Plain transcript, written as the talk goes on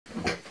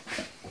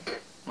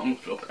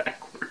almost fell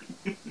backward.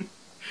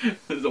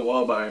 There's a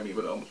wall behind me,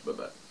 but I almost fell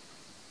back.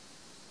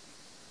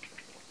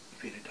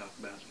 Finna talk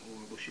about some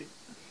horrible shit.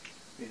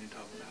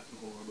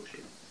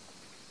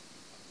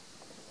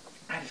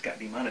 I just got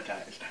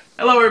demonetized.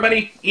 Hello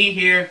everybody, E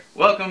here.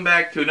 Welcome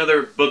back to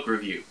another book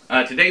review.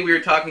 Today we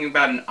are talking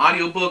about an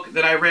audiobook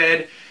that I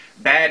read,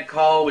 Bad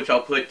Call, which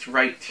I'll put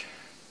right,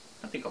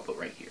 I think I'll put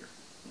right here.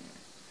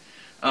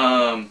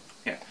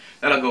 Yeah,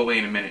 that'll go away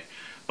in a minute.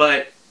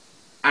 But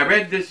I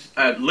read this,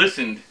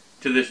 listened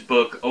to this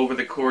book over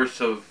the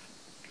course of,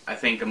 I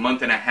think, a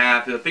month and a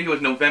half. I think it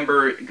was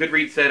November.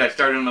 Goodreads said I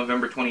started on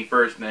November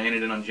 21st and I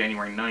ended it on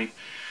January 9th.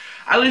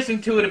 I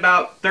listened to it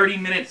about 30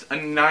 minutes a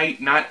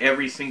night, not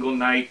every single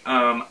night.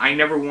 I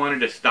never wanted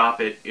to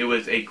stop it. It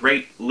was a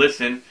great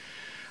listen.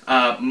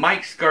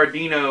 Mike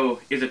Scardino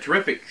is a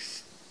terrific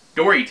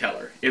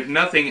storyteller, if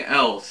nothing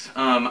else.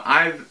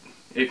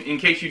 In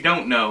case you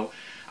don't know,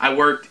 I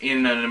worked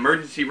in an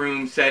emergency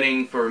room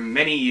setting for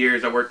many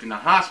years. I worked in a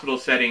hospital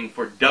setting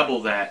for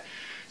double that.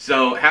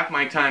 So half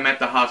my time at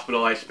the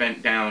hospital I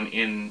spent down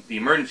in the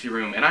emergency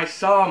room, and I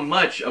saw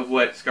much of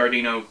what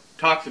Scardino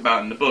talks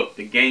about in the book: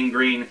 the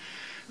gangrene,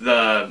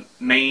 the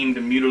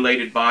maimed,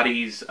 mutilated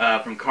bodies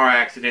from car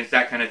accidents,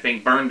 that kind of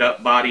thing, burned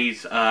up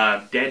bodies,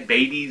 dead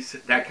babies,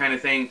 that kind of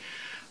thing.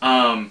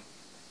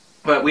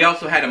 But we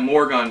also had a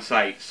morgue on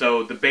site,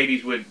 so the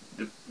babies would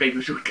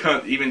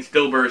come, even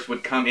stillbirths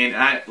would come in,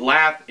 and I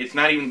laugh. It's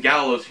not even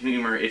gallows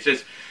humor, it's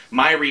just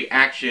my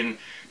reaction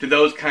to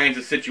those kinds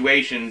of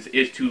situations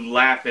is to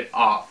laugh it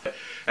off.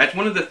 That's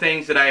one of the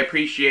things that I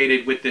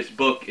appreciated with this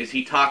book, is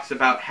he talks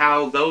about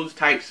how those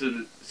types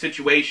of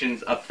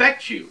situations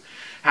affect you,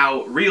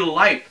 how real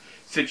life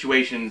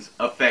situations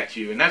affect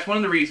you. And that's one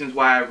of the reasons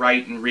why I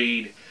write and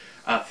read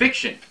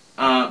fiction,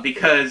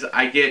 because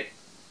I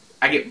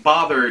get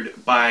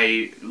bothered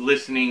by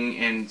listening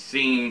and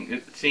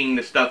seeing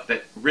the stuff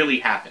that really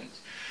happens.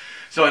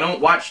 So I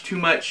don't watch too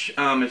much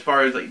as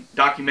far as like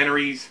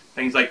documentaries,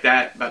 things like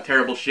that, about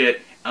terrible shit.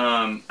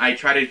 I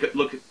try to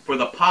look for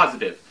the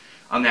positive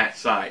on that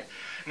side.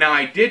 Now,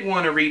 I did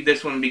want to read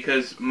this one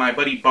because my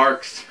buddy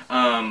Barks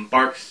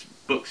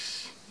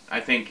books, I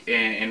think,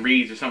 and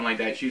reads or something like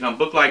that. She's on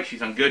Booklight,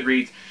 she's on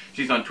Goodreads,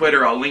 she's on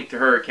Twitter. I'll link to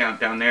her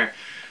account down there.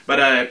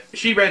 But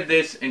she read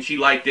this and she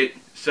liked it,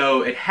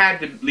 so it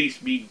had to at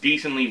least be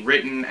decently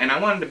written. And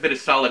I wanted a bit of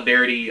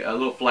solidarity, a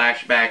little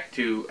flashback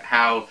to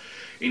how,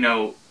 you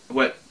know,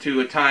 to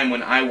a time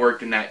when I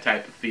worked in that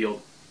type of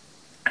field.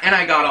 And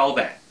I got all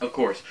that, of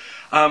course.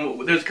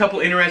 There's a couple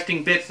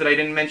interesting bits that I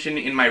didn't mention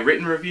in my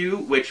written review,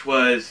 which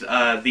was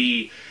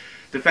the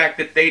fact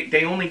that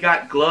they only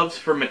got gloves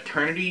for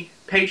maternity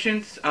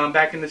patients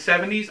back in the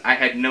 70s. I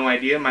had no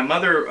idea. My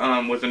mother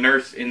was a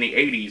nurse in the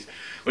 80s.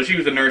 Well, she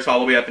was a nurse all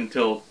the way up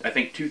until, I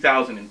think,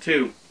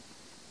 2002.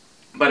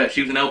 But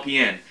she was an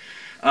LPN.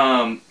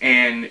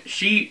 And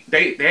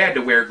they had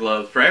to wear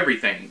gloves for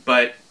everything.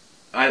 But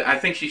I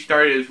think she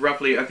started as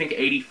roughly, I think,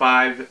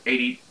 85,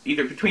 80,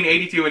 either between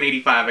 82 and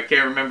 85. I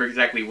can't remember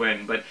exactly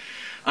when. But,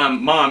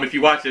 Mom, if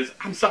you watch this,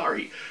 I'm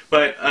sorry.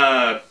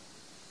 But,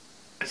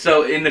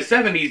 so in the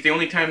 70s, the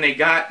only time they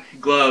got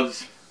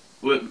gloves,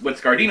 what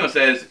Scardino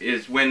says,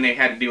 is when they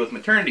had to deal with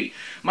maternity.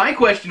 My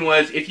question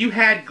was, if you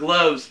had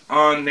gloves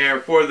on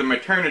there for the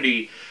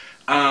maternity,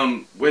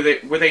 were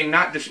they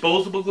not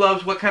disposable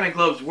gloves? What kind of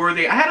gloves were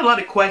they? I had a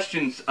lot of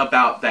questions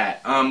about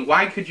that.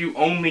 Why could you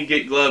only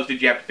get gloves?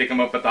 Did you have to pick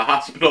them up at the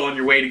hospital on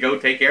your way to go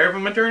take care of a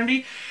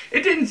maternity?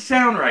 It didn't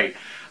sound right.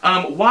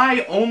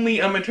 Why only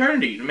a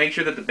maternity? To make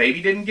sure that the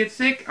baby didn't get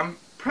sick?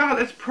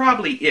 That's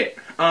probably it.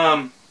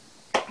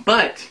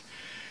 But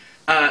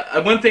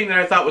one thing that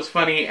I thought was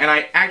funny, and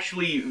I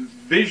actually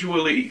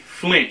visually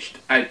flinched,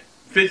 I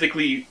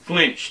physically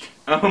flinched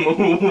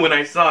when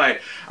I saw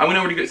it. I went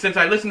over to, since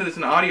I listened to this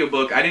in an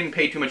audiobook, I didn't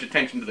pay too much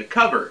attention to the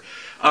cover.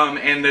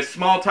 And the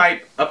small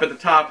type up at the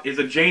top is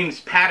a James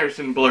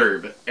Patterson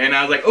blurb. And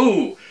I was like,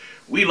 ooh,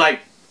 we like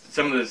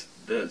some of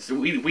this, so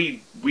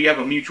we have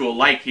a mutual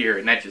like here,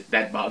 and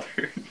that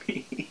bothered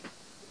me.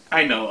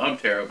 I know, I'm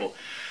terrible.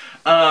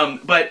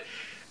 But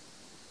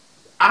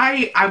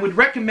I would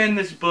recommend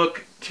this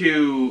book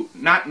to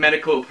not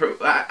medical,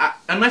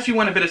 unless you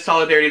want a bit of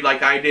solidarity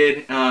like I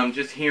did,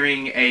 just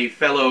hearing a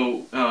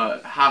fellow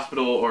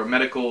hospital or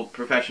medical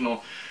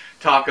professional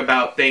talk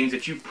about things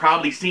that you've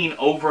probably seen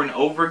over and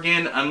over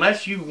again.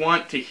 Unless you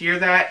want to hear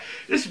that,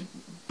 this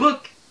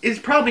book is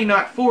probably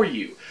not for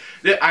you.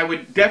 I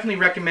would definitely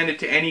recommend it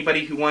to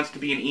anybody who wants to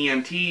be an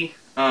EMT,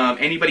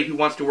 anybody who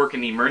wants to work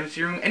in the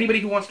emergency room, anybody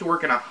who wants to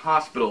work in a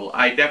hospital.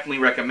 I definitely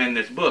recommend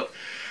this book.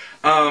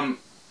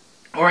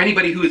 Or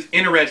anybody who is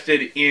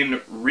interested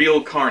in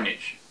real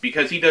carnage,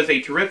 because he does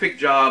a terrific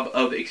job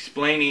of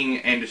explaining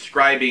and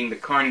describing the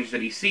carnage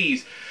that he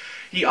sees.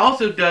 He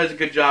also does a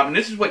good job, and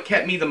this is what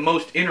kept me the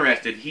most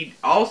interested, he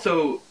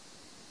also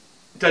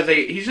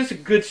he's just a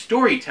good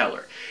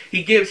storyteller.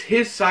 He gives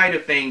his side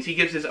of things, he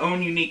gives his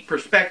own unique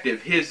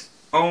perspective, his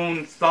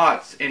own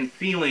thoughts and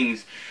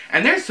feelings,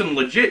 and there's some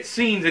legit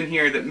scenes in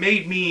here that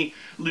made me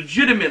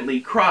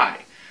legitimately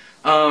cry.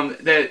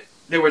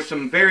 there was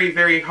some very,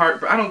 very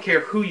hard. I don't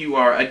care who you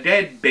are. A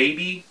dead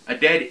baby, a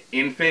dead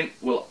infant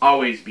will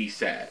always be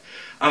sad.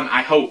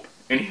 I hope,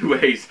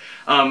 anyways.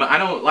 I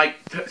don't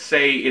like to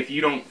say if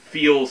you don't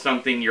feel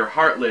something, you're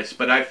heartless,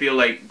 but I feel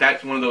like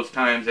that's one of those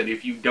times that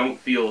if you don't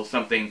feel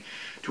something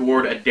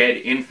toward a dead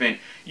infant,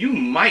 you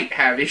might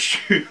have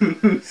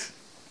issues.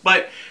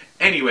 But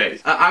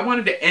anyways, I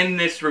wanted to end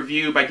this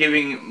review by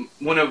giving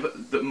one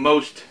of the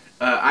most,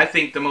 I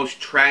think the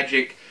most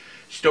tragic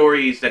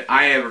stories that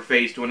I ever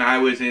faced when I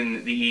was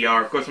in the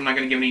ER. Of course, I'm not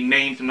going to give any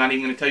names. I'm not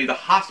even going to tell you the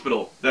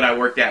hospital that I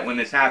worked at when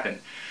this happened.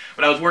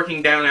 But I was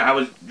working down there. I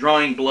was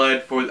drawing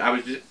blood for, I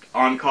was just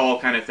on call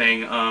kind of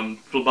thing,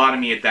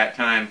 phlebotomy at that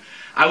time.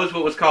 I was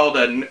what was called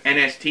an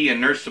NST, a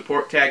nurse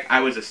support tech. I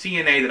was a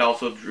CNA that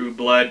also drew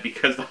blood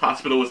because the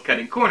hospital was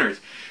cutting corners.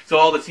 So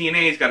all the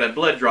CNAs got a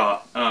blood draw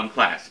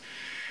class.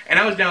 And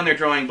I was down there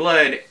drawing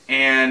blood,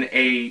 and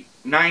a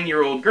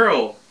 9-year-old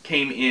girl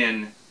came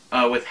in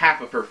with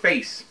half of her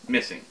face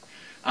missing.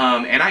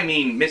 And I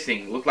mean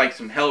missing, looked like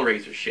some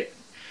Hellraiser shit.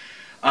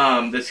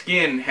 The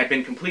skin had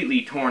been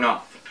completely torn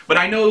off. But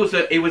I know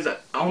it was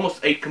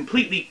almost a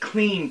completely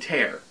clean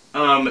tear.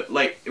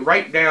 Like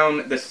right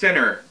down the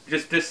center,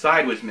 just this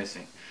side was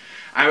missing.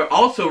 I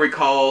also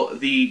recall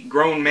the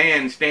grown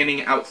man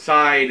standing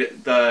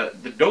outside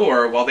the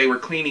door while they were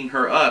cleaning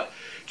her up,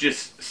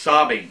 just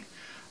sobbing.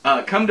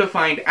 Come to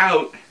find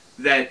out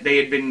that they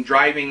had been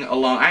driving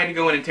along. I had to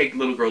go in and take the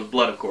little girl's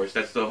blood, of course.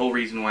 That's the whole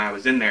reason why I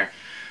was in there.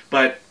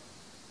 But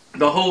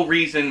the whole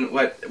reason,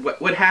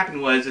 what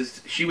happened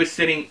was she was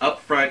sitting up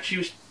front. She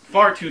was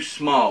far too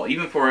small,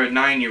 even for a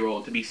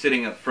 9-year-old, to be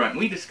sitting up front.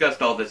 We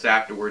discussed all this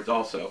afterwards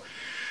also.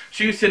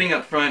 She was sitting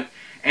up front,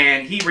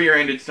 and he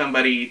rear-ended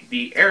somebody.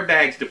 The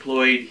airbags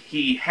deployed.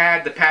 He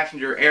had the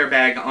passenger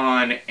airbag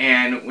on,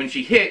 and when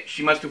she hit,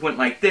 she must have went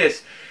like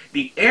this.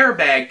 The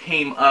airbag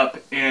came up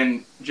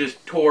and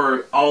just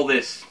tore all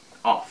this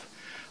off.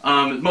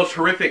 The most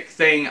horrific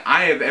thing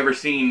I have ever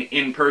seen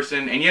in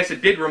person, and yes,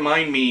 it did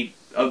remind me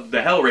of the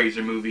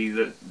Hellraiser movie,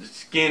 the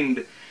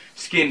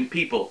skinned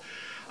people.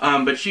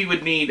 But she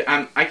would need,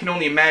 I can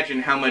only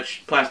imagine how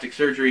much plastic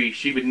surgery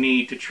she would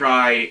need to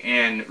try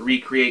and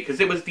recreate, because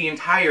it was the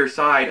entire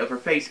side of her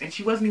face, and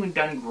she wasn't even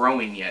done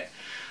growing yet.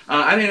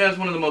 I think that was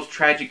one of the most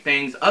tragic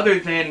things, other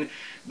than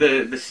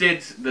the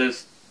SIDS, the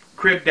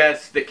crib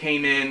deaths that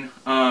came in,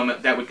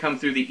 that would come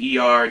through the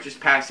ER, just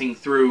passing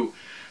through,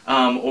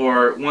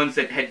 or ones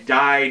that had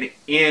died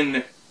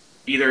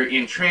either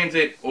in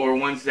transit, or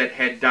ones that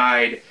had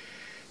died,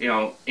 you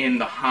know, in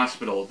the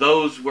hospital.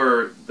 Those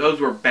were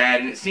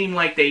bad, and it seemed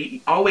like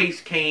they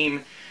always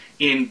came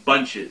in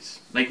bunches.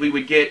 Like we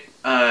would get,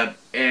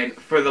 and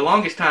for the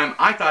longest time,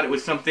 I thought it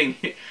was something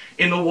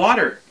in the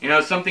water, you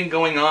know, something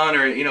going on,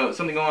 or you know,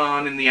 something going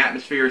on in the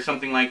atmosphere, or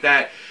something like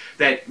that,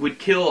 that would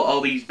kill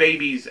all these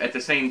babies at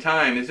the same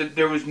time. Is that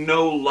there was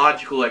no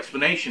logical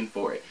explanation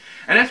for it,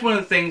 and that's one of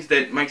the things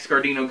that Mike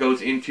Scardino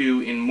goes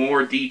into in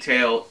more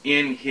detail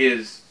in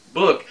his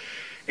book.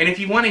 And if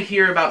you want to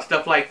hear about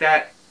stuff like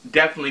that,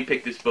 definitely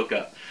pick this book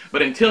up.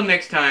 But until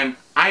next time,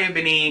 I have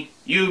been E,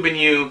 you have been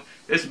you.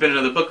 This has been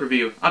another book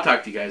review. I'll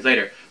talk to you guys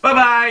later.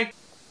 Bye-bye!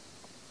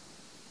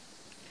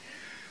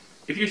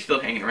 If you're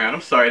still hanging around,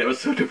 I'm sorry, that was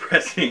so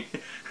depressing.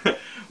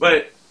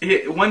 But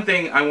one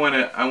thing I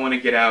wanna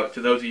get out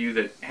to those of you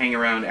that hang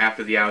around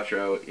after the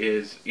outro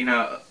is, you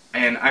know,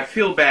 and I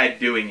feel bad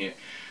doing it,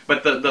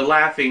 but the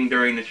laughing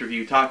during this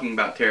review, talking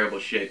about terrible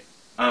shit,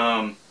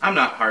 I'm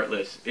not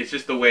heartless. It's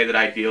just the way that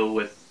I deal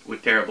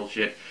with terrible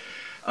shit.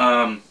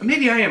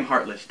 Maybe I am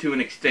heartless to an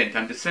extent.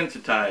 I'm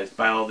desensitized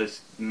by all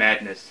this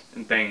madness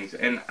and things,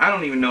 and I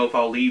don't even know if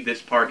I'll leave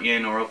this part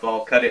in or if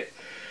I'll cut it.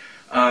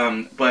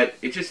 But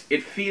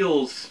it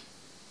feels,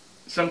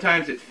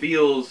 sometimes it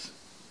feels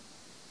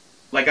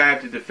like I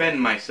have to defend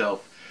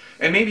myself.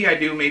 And maybe I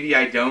do, maybe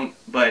I don't,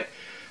 but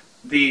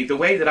the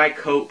way that I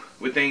cope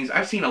with things,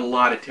 I've seen a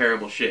lot of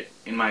terrible shit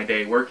in my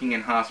day, working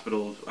in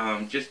hospitals,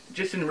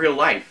 just in real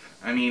life.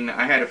 I mean,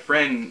 I had a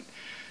friend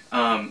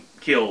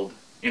killed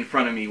in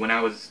front of me when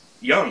I was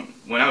young,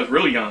 when I was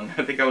really young.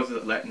 I think I was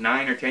like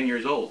 9 or 10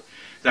 years old.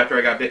 It's after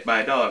I got bit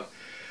by a dog.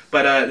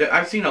 But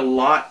I've seen a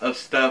lot of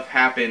stuff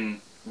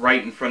happen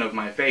right in front of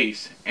my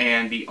face,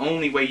 and the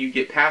only way you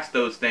get past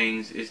those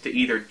things is to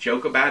either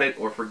joke about it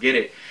or forget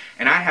it.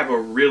 And I have a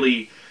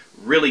really,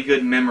 really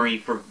good memory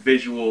for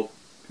visual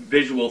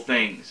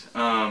things.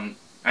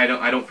 I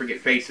don't forget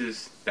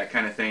faces, that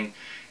kind of thing.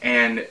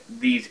 And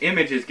these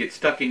images get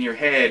stuck in your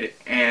head,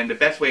 and the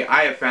best way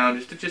I have found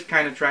is to just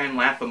kind of try and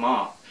laugh them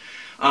off.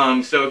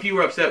 So if you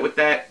were upset with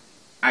that,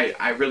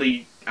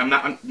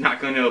 I'm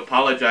not going to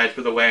apologize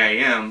for the way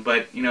I am,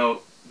 but, you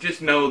know,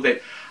 just know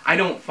that I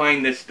don't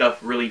find this stuff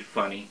really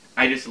funny.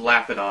 I just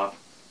laugh it off.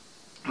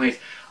 Anyways,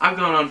 I've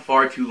gone on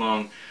far too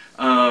long.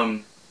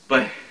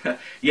 But,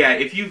 yeah,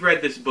 if you've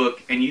read this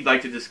book and you'd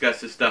like to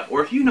discuss this stuff,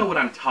 or if you know what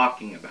I'm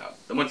talking about,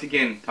 once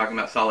again, talking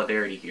about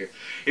solidarity here,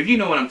 if you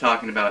know what I'm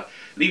talking about,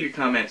 leave your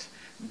comments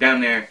down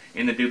there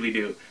in the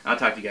doobly-doo. I'll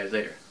talk to you guys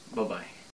later. Bye-bye.